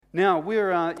Now,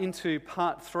 we're into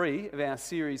part 3 of our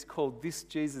series called This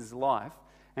Jesus Life,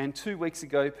 and 2 weeks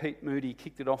ago, Pete Moody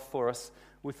kicked it off for us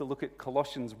with a look at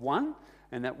Colossians 1,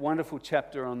 and that wonderful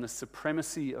chapter on the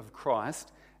supremacy of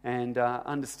Christ and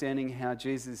understanding how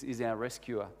Jesus is our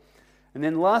rescuer. And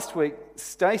then last week,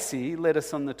 Stacey led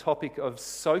us on the topic of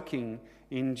soaking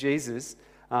in Jesus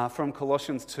from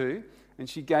Colossians 2, and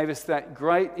she gave us that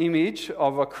great image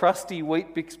of a crusty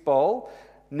Weet-Bix bowl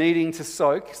needing to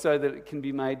soak so that it can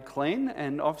be made clean.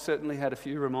 And I've certainly had a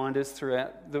few reminders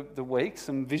throughout the week,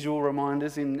 some visual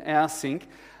reminders in our sink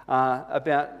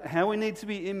about how we need to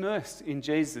be immersed in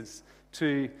Jesus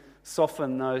to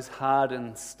soften those hard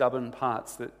and stubborn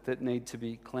parts that need to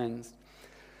be cleansed.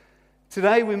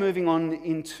 Today we're moving on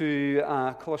into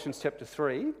Colossians chapter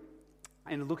 3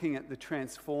 and looking at the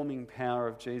transforming power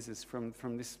of Jesus from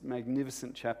this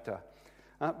magnificent chapter.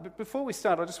 But before we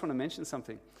start, I just want to mention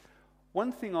something.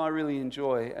 One thing I really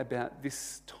enjoy about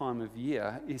this time of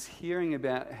year is hearing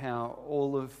about how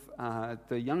all of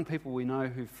the young people we know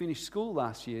who finished school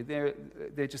last year,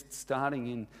 they're just starting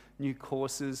in new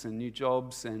courses and new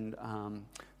jobs and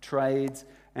trades.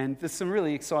 And there's some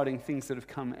really exciting things that have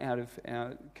come out of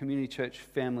our community church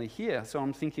family here. So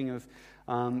I'm thinking of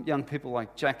young people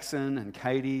like Jackson and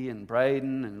Katie and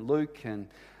Braden and Luke and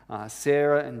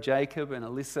Sarah and Jacob and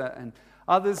Alyssa and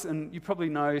others, and you probably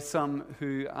know some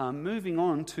who are moving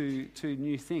on to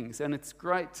new things. And it's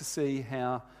great to see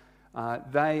how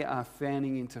they are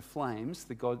fanning into flames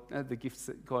the gifts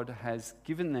that God has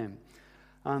given them.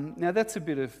 Now that's a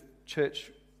bit of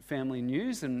church family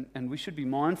news, and we should be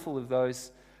mindful of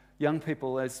those young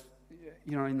people as,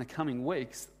 you know, in the coming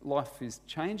weeks, life is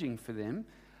changing for them.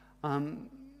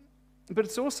 But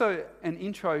it's also an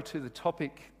intro to the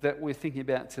topic that we're thinking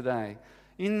about today.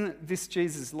 In this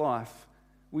Jesus life,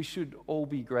 we should all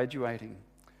be graduating,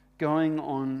 going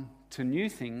on to new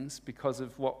things because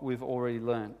of what we've already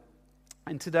learned.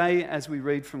 And today, as we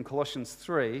read from Colossians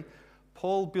 3,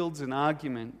 Paul builds an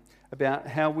argument about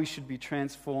how we should be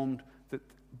transformed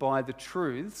by the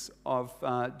truths of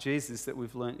Jesus that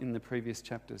we've learned in the previous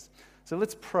chapters. So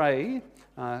let's pray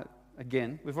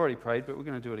again. We've already prayed, but we're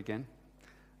going to do it again.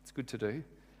 It's good to do.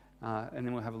 And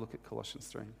then we'll have a look at Colossians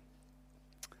 3.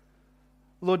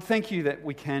 Lord, thank you that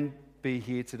we can be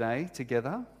here today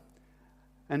together.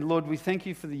 And Lord, we thank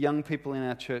you for the young people in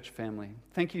our church family.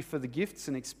 Thank you for the gifts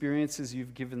and experiences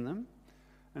you've given them.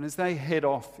 And as they head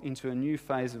off into a new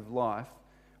phase of life,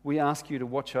 we ask you to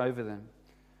watch over them.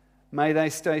 May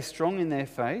they stay strong in their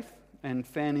faith and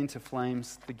fan into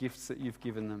flames the gifts that you've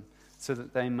given them, so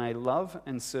that they may love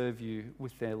and serve you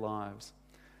with their lives.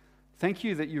 Thank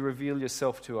you that you reveal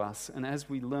yourself to us, and as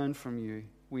we learn from you,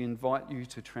 we invite you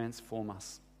to transform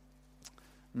us.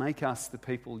 Make us the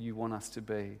people you want us to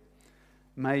be.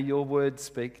 May your word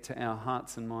speak to our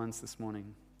hearts and minds this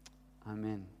morning.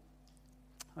 Amen.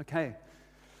 Okay,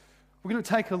 we're going to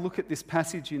take a look at this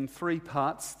passage in 3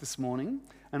 parts this morning,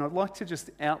 and I'd like to just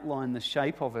outline the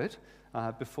shape of it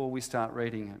before we start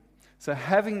reading it. So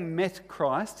having met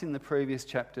Christ in the previous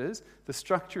chapters, the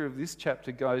structure of this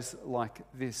chapter goes like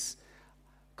this.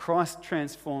 Christ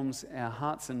transforms our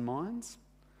hearts and minds,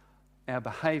 our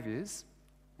behaviours,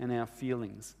 and our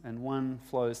feelings, and one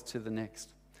flows to the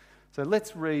next. So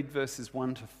let's read verses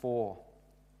 1 to 4.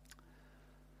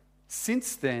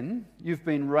 Since then, you've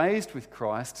been raised with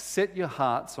Christ. Set your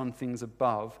hearts on things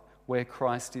above, where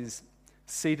Christ is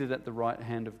seated at the right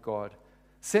hand of God.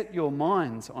 Set your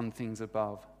minds on things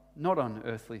above, not on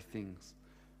earthly things.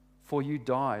 For you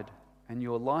died, and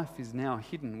your life is now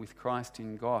hidden with Christ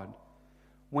in God.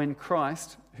 When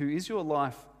Christ, who is your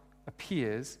life,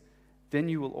 appears, then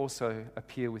you will also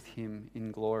appear with him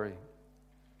in glory.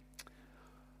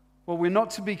 Well, we're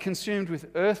not to be consumed with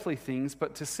earthly things,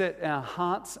 but to set our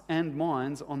hearts and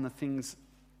minds on the things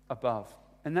above.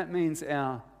 And that means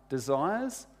our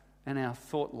desires and our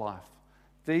thought life.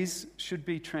 These should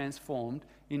be transformed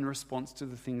in response to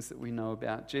the things that we know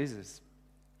about Jesus.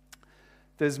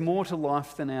 There's more to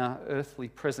life than our earthly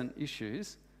present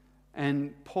issues,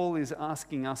 and Paul is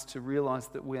asking us to realize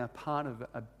that we are part of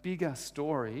a bigger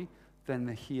story than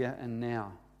the here and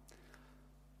now.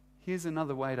 Here's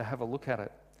another way to have a look at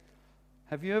it.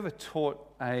 Have you ever taught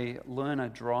a learner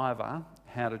driver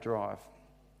how to drive?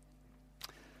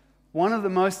 One of the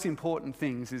most important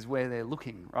things is where they're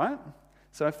looking, right?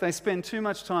 So if they spend too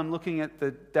much time looking at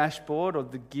the dashboard or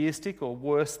the gear stick, or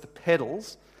worse, the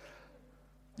pedals,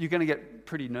 you're going to get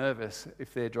pretty nervous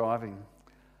if they're driving.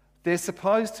 They're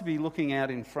supposed to be looking out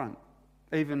in front,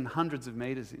 even hundreds of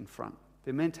meters in front.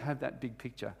 They're meant to have that big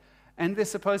picture. And they're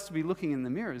supposed to be looking in the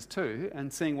mirrors too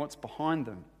and seeing what's behind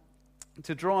them.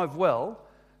 To drive well,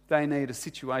 they need a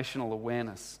situational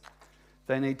awareness.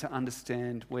 They need to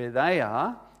understand where they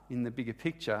are in the bigger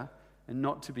picture and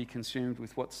not to be consumed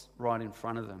with what's right in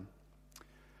front of them.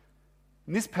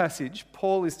 In this passage,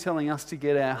 Paul is telling us to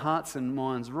get our hearts and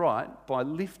minds right by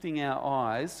lifting our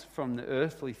eyes from the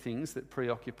earthly things that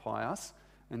preoccupy us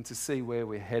and to see where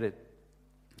we're headed.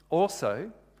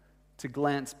 Also, to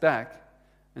glance back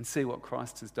and see what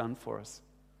Christ has done for us.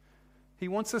 He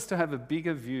wants us to have a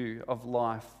bigger view of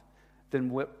life than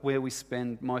where we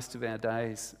spend most of our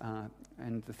days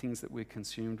and the things that we're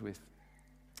consumed with.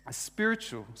 A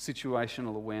spiritual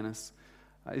situational awareness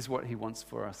is what he wants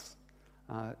for us.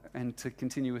 And to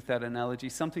continue with that analogy,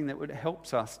 something that would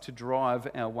help us to drive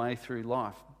our way through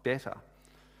life better.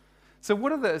 So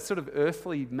what are the sort of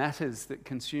earthly matters that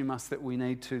consume us that we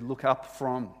need to look up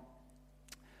from?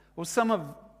 Well, some of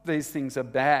these things are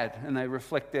bad and they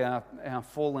reflect our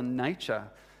fallen nature.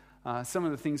 Some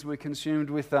of the things we're consumed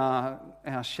with are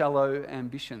our shallow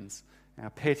ambitions, our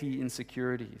petty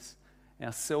insecurities,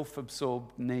 our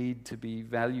self-absorbed need to be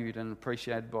valued and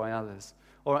appreciated by others,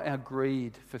 or our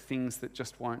greed for things that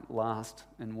just won't last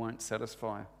and won't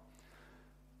satisfy.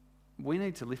 We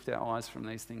need to lift our eyes from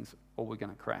these things or we're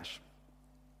going to crash.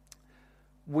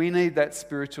 We need that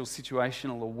spiritual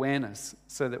situational awareness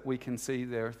so that we can see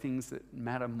there are things that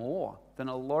matter more than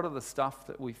a lot of the stuff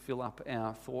that we fill up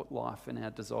our thought life and our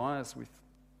desires with.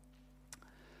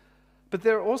 But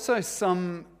there are also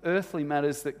some earthly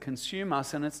matters that consume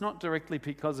us, and it's not directly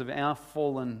because of our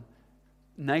fallen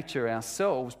nature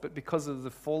ourselves, but because of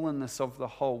the fallenness of the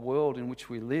whole world in which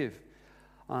we live.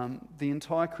 The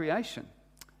entire creation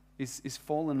is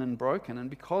fallen and broken, and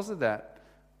because of that,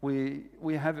 we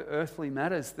have earthly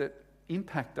matters that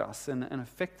impact us and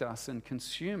affect us and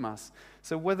consume us.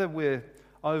 So whether we're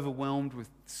overwhelmed with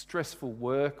stressful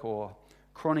work or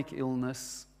chronic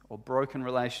illness or broken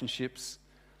relationships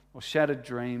or shattered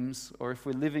dreams, or if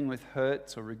we're living with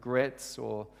hurts or regrets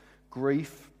or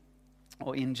grief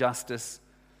or injustice,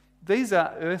 these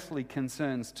are earthly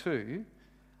concerns too,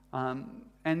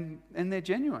 and they're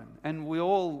genuine. And we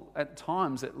all, at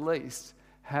times at least,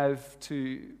 have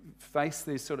to face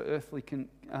these sort of earthly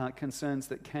concerns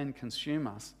that can consume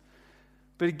us.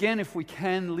 But again, if we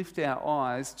can lift our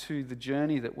eyes to the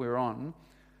journey that we're on,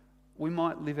 we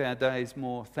might live our days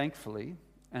more thankfully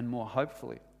and more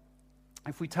hopefully.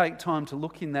 If we take time to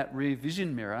look in that rear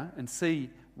vision mirror and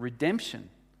see redemption,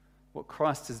 what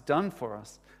Christ has done for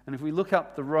us, and if we look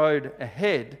up the road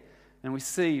ahead and we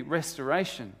see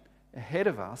restoration ahead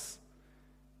of us,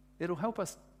 it'll help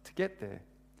us to get there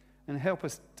and help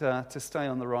us to stay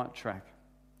on the right track.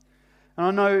 And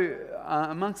I know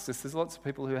amongst us there's lots of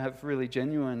people who have really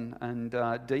genuine and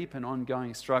deep and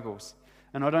ongoing struggles,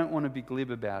 and I don't want to be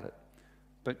glib about it,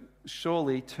 but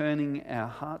surely turning our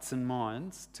hearts and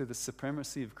minds to the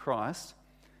supremacy of Christ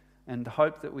and the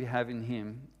hope that we have in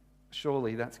him,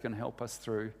 surely that's going to help us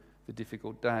through the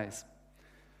difficult days.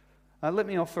 Let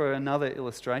me offer another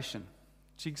illustration: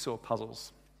 jigsaw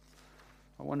puzzles.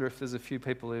 I wonder if there's a few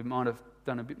people who might have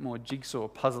done a bit more jigsaw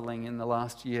puzzling in the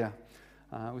last year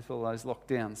with all those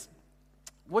lockdowns.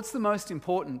 What's the most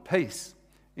important piece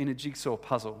in a jigsaw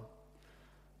puzzle?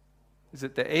 Is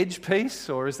it the edge piece,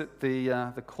 or is it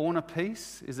the corner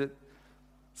piece? Is it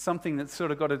something that's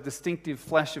sort of got a distinctive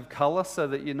flash of colour so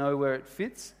that you know where it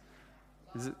fits?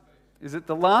 Is it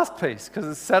the last piece because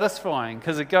it's satisfying,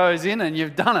 because it goes in and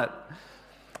you've done it?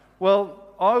 Well,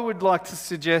 I would like to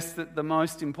suggest that the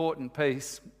most important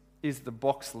piece is the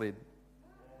box lid.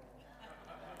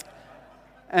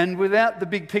 And without the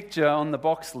big picture on the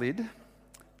box lid,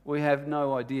 we have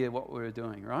no idea what we're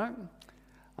doing, right?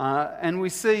 And we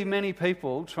see many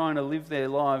people trying to live their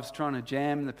lives, trying to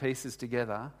jam the pieces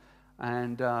together,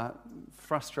 and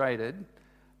frustrated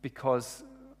because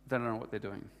they don't know what they're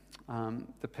doing.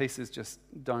 The pieces just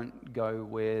don't go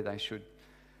where they should.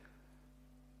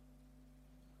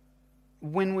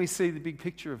 When we see the big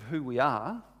picture of who we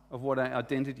are, of what our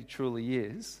identity truly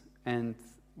is, and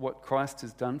what Christ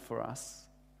has done for us,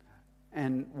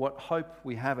 and what hope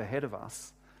we have ahead of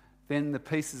us, then the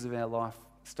pieces of our life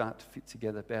start to fit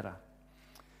together better.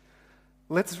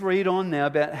 Let's read on now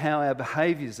about how our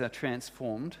behaviours are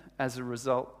transformed as a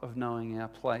result of knowing our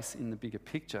place in the bigger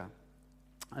picture.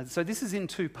 And so this is in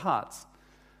two parts.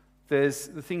 There's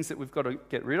the things that we've got to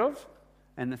get rid of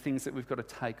and the things that we've got to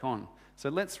take on. So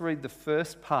let's read the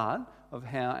first part of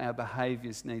how our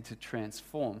behaviours need to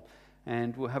transform.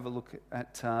 And we'll have a look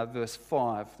at verse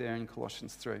 5 there in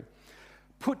Colossians 3.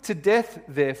 Put to death,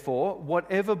 therefore,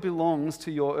 whatever belongs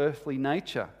to your earthly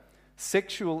nature: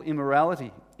 sexual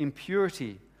immorality,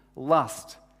 impurity,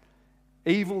 lust,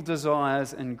 evil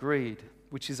desires, and greed,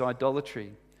 which is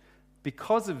idolatry.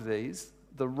 Because of these,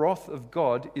 the wrath of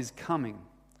God is coming.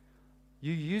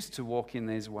 You used to walk in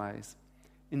these ways,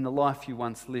 in the life you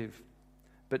once lived.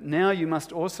 But now you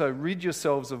must also rid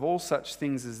yourselves of all such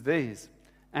things as these: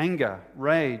 anger,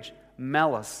 rage,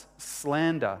 malice,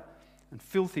 slander, and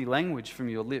filthy language from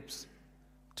your lips.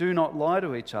 Do not lie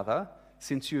to each other,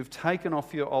 since you have taken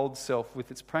off your old self with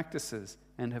its practices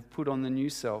and have put on the new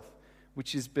self,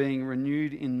 which is being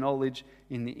renewed in knowledge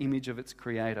in the image of its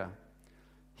Creator.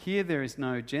 Here there is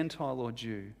no Gentile or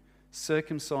Jew,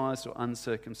 circumcised or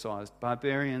uncircumcised,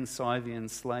 barbarian, Scythian,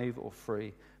 slave or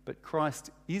free, but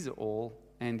Christ is all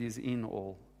and is in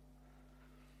all.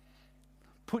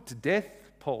 Put to death,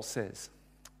 Paul says.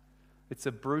 It's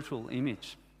a brutal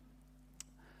image.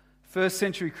 First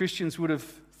century Christians would have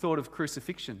thought of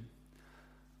crucifixion.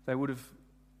 They would have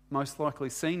most likely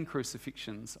seen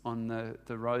crucifixions on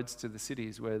the roads to the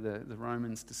cities where the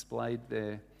Romans displayed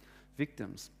their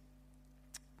victims.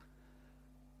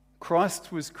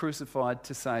 Christ was crucified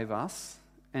to save us,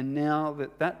 and now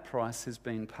that that price has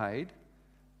been paid,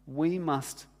 we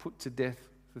must put to death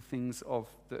the things of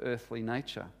the earthly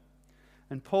nature.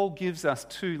 And Paul gives us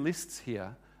two lists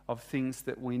here of things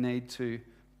that we need to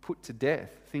put to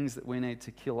death, things that we need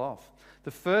to kill off.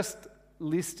 The first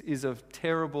list is of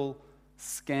terrible,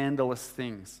 scandalous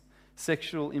things: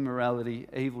 sexual immorality,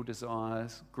 evil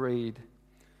desires, greed.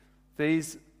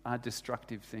 These are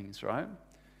destructive things, right?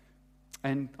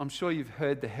 And I'm sure you've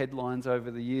heard the headlines over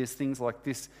the years, things like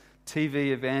this: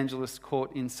 TV evangelist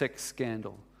caught in sex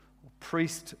scandal, or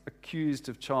priest accused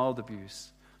of child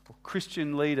abuse, or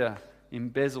Christian leader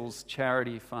embezzles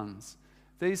charity funds.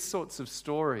 These sorts of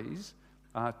stories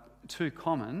are too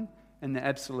common, and they're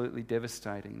absolutely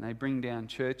devastating. They bring down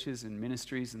churches and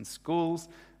ministries and schools,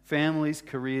 families,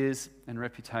 careers, and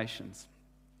reputations.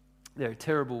 They're a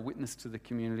terrible witness to the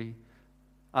community,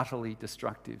 utterly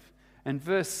destructive. And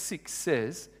verse 6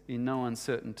 says, in no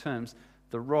uncertain terms,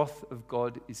 the wrath of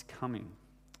God is coming.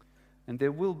 And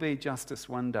there will be justice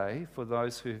one day for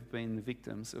those who have been the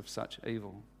victims of such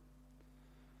evil.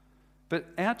 But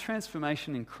our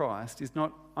transformation in Christ is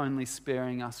not only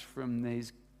sparing us from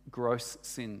these gross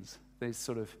sins, these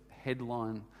sort of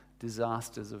headline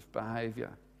disasters of behaviour.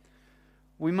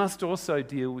 We must also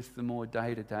deal with the more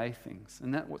day-to-day things,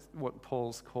 and that's what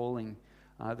Paul's calling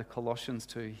the Colossians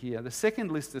to here. The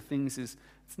second list of things is,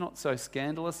 it's not so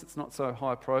scandalous, it's not so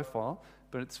high profile,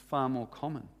 but it's far more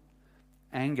common.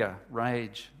 Anger,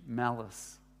 rage,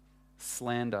 malice,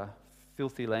 slander,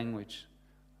 filthy language,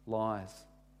 lies.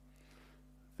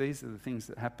 These are the things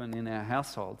that happen in our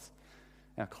households,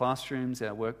 our classrooms,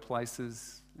 our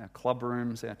workplaces, our club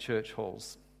rooms, our church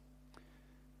halls.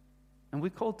 And we're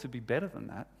called to be better than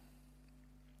that.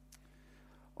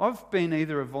 I've been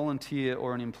either a volunteer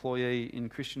or an employee in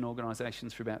Christian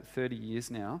organisations for about 30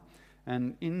 years now,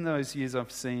 and in those years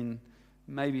I've seen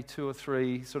maybe 2 or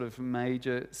 3 sort of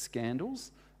major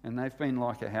scandals, and they've been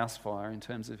like a house fire in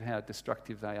terms of how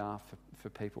destructive they are for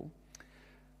people.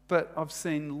 But I've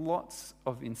seen lots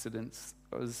of incidents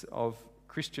of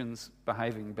Christians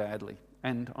behaving badly,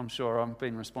 and I'm sure I've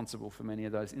been responsible for many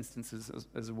of those instances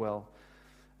as well.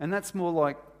 And that's more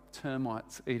like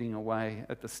termites eating away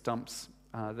at the stumps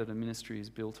that a ministry is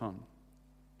built on.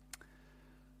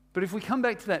 But if we come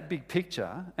back to that big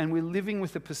picture and we're living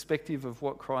with the perspective of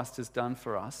what Christ has done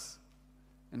for us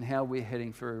and how we're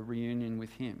heading for a reunion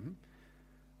with Him,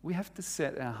 we have to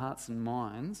set our hearts and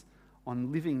minds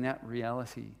on living that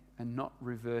reality and not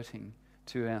reverting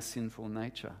to our sinful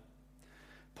nature.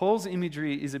 Paul's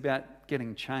imagery is about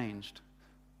getting changed,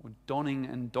 or donning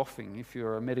and doffing if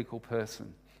you're a medical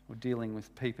person or dealing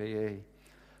with PPE.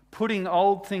 Putting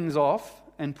old things off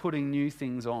and putting new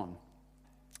things on.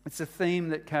 It's a theme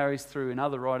that carries through in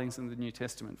other writings in the New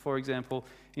Testament. For example,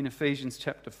 in Ephesians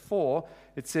chapter 4,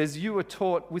 it says, "You were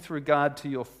taught with regard to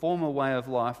your former way of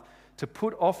life to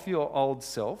put off your old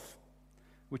self,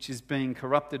 which is being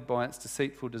corrupted by its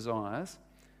deceitful desires,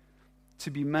 to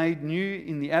be made new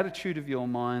in the attitude of your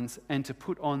minds, and to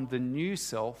put on the new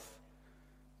self,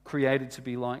 created to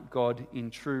be like God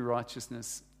in true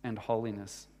righteousness and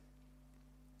holiness."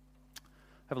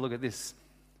 Have a look at this.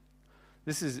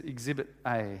 This is Exhibit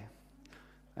A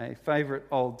favourite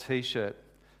old t-shirt.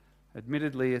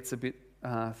 Admittedly, it's a bit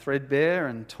threadbare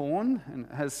and torn, and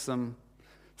it has some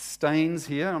stains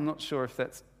here. I'm not sure if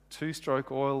that's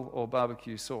two-stroke oil or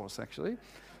barbecue sauce, actually.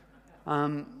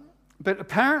 But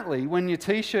apparently, when your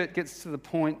t-shirt gets to the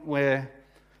point where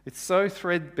it's so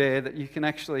threadbare that you can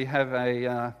actually have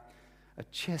a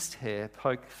chest hair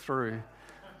poke through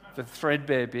the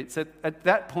threadbare bits, at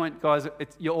that point, guys,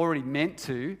 you're already meant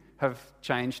to have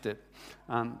changed it.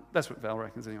 That's what Val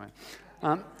reckons anyway.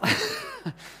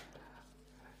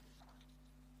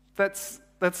 That's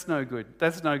That's no good.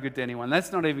 That's no good to anyone.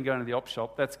 That's not even going to the op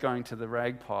shop. That's going to the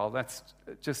rag pile. That's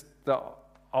just the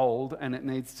old, and it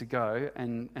needs to go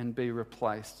and be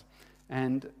replaced.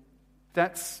 And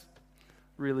that's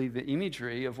really the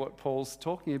imagery of what Paul's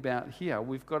talking about here.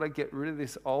 We've got to get rid of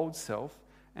this old self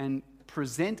and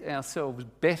present ourselves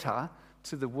better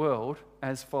to the world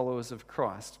as followers of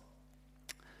Christ.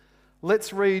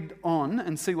 Let's read on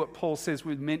and see what Paul says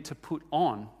we're meant to put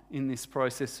on in this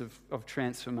process of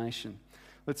transformation.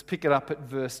 Let's pick it up at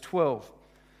verse 12.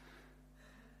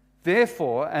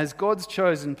 Therefore, as God's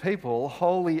chosen people,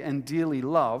 holy and dearly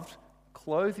loved,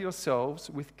 clothe yourselves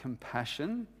with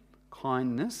compassion,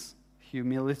 kindness,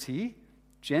 humility,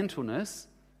 gentleness,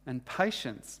 and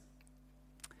patience.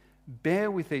 Bear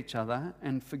with each other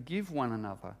and forgive one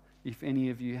another if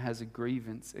any of you has a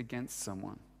grievance against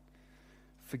someone.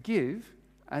 Forgive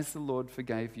as the Lord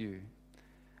forgave you.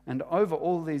 And over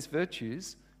all these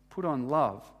virtues, put on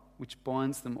love, which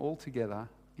binds them all together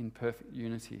in perfect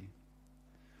unity.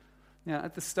 Now,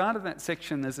 at the start of that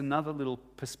section, there's another little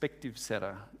perspective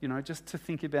setter, just to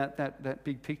think about that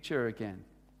big picture again.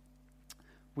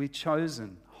 We're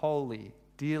chosen, holy,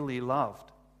 dearly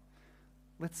loved.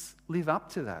 Let's live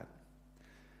up to that.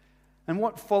 And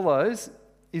what follows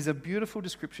is a beautiful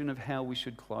description of how we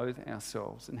should clothe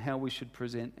ourselves and how we should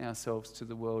present ourselves to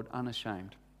the world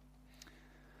unashamed.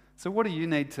 So what do you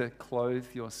need to clothe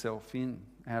yourself in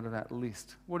out of that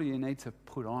list? What do you need to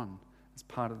put on as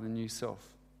part of the new self?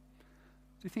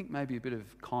 Do you think maybe a bit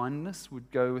of kindness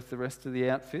would go with the rest of the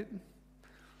outfit?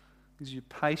 Is your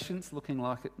patience looking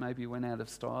like it maybe went out of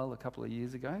style a couple of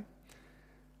years ago?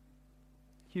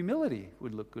 Humility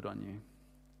would look good on you.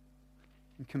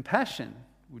 And compassion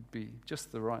would be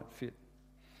just the right fit.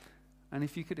 And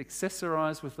if you could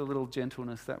accessorize with a little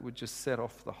gentleness, that would just set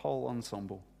off the whole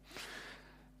ensemble.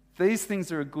 These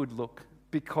things are a good look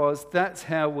because that's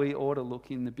how we ought to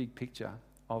look in the big picture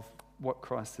of what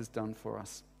Christ has done for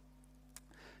us.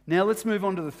 Now let's move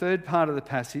on to the third part of the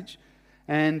passage.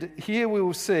 And here we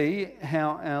will see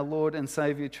how our Lord and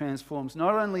Saviour transforms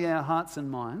not only our hearts and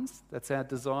minds, that's our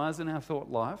desires and our thought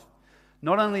life,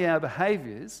 not only our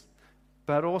behaviours,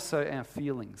 but also our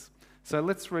feelings. So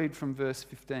let's read from verse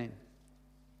 15.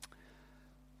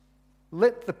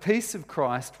 Let the peace of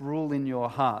Christ rule in your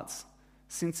hearts,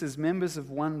 since as members of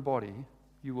one body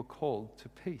you were called to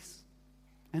peace.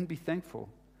 And be thankful.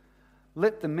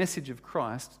 Let the message of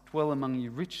Christ dwell among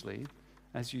you richly,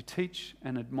 as you teach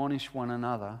and admonish one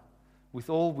another with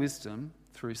all wisdom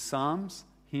through psalms,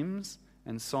 hymns,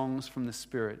 and songs from the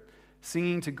Spirit,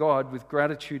 singing to God with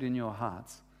gratitude in your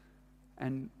hearts.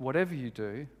 And whatever you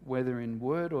do, whether in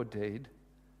word or deed,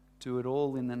 do it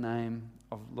all in the name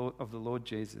of the Lord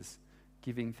Jesus,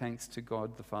 giving thanks to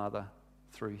God the Father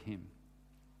through him.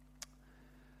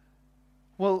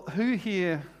 Well, who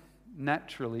here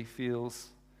naturally feels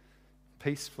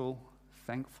peaceful,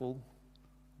 thankful,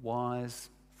 wise,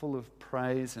 full of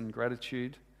praise and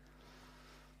gratitude?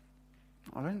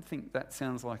 I don't think that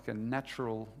sounds like a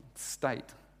natural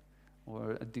state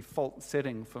or a default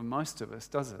setting for most of us,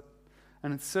 does it?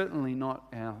 And it's certainly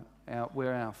not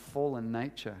where our fallen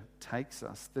nature takes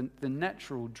us. The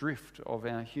natural drift of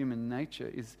our human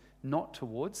nature is not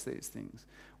towards these things.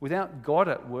 Without God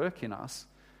at work in us,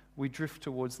 we drift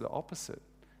towards the opposite: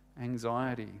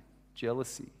 anxiety,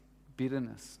 jealousy,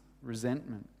 bitterness,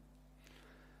 resentment.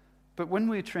 But when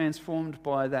we're transformed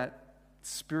by that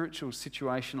spiritual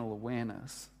situational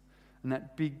awareness and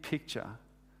that big picture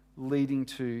leading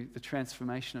to the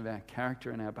transformation of our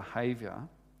character and our behaviour,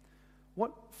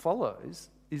 what follows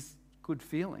is good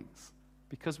feelings,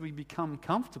 because we become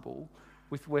comfortable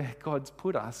with where God's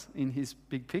put us in his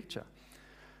big picture.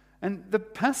 And the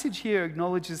passage here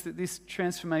acknowledges that this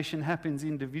transformation happens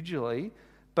individually,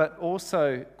 but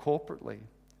also corporately.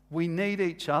 We need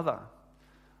each other,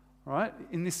 right?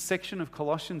 In this section of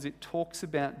Colossians, it talks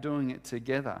about doing it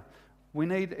together. We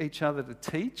need each other to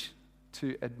teach,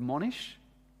 to admonish,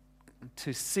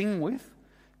 to sing with,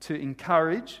 to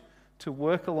encourage, to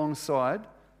work alongside,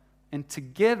 and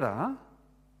together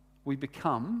we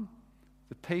become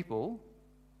the people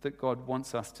that God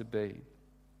wants us to be.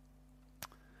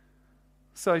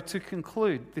 So to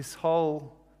conclude this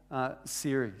whole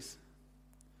series,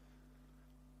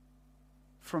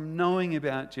 from knowing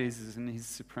about Jesus and his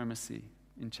supremacy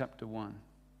in chapter 1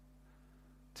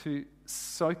 to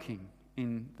soaking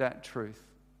in that truth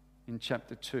in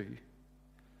chapter 2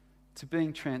 to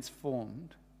being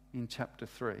transformed in chapter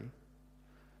 3,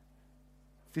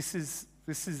 this is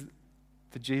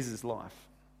the Jesus life.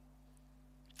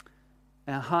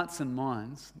 Our hearts and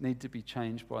minds need to be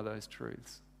changed by those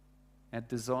truths. Our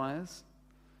desires,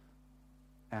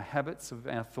 our habits of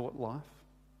our thought life,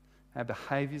 Our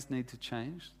behaviours need to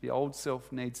change. The old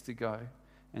self needs to go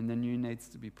and the new needs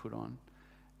to be put on.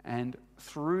 And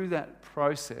through that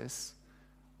process,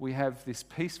 we have this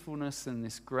peacefulness and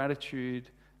this gratitude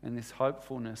and this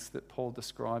hopefulness that Paul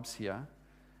describes here,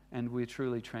 and we're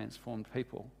truly transformed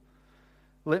people.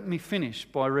 Let me finish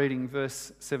by reading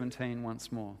verse 17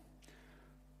 once more.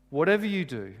 Whatever you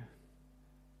do,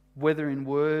 whether in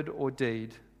word or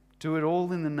deed, do it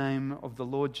all in the name of the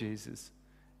Lord Jesus,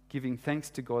 giving thanks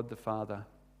to God the Father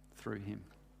through him.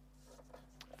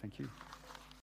 Thank you.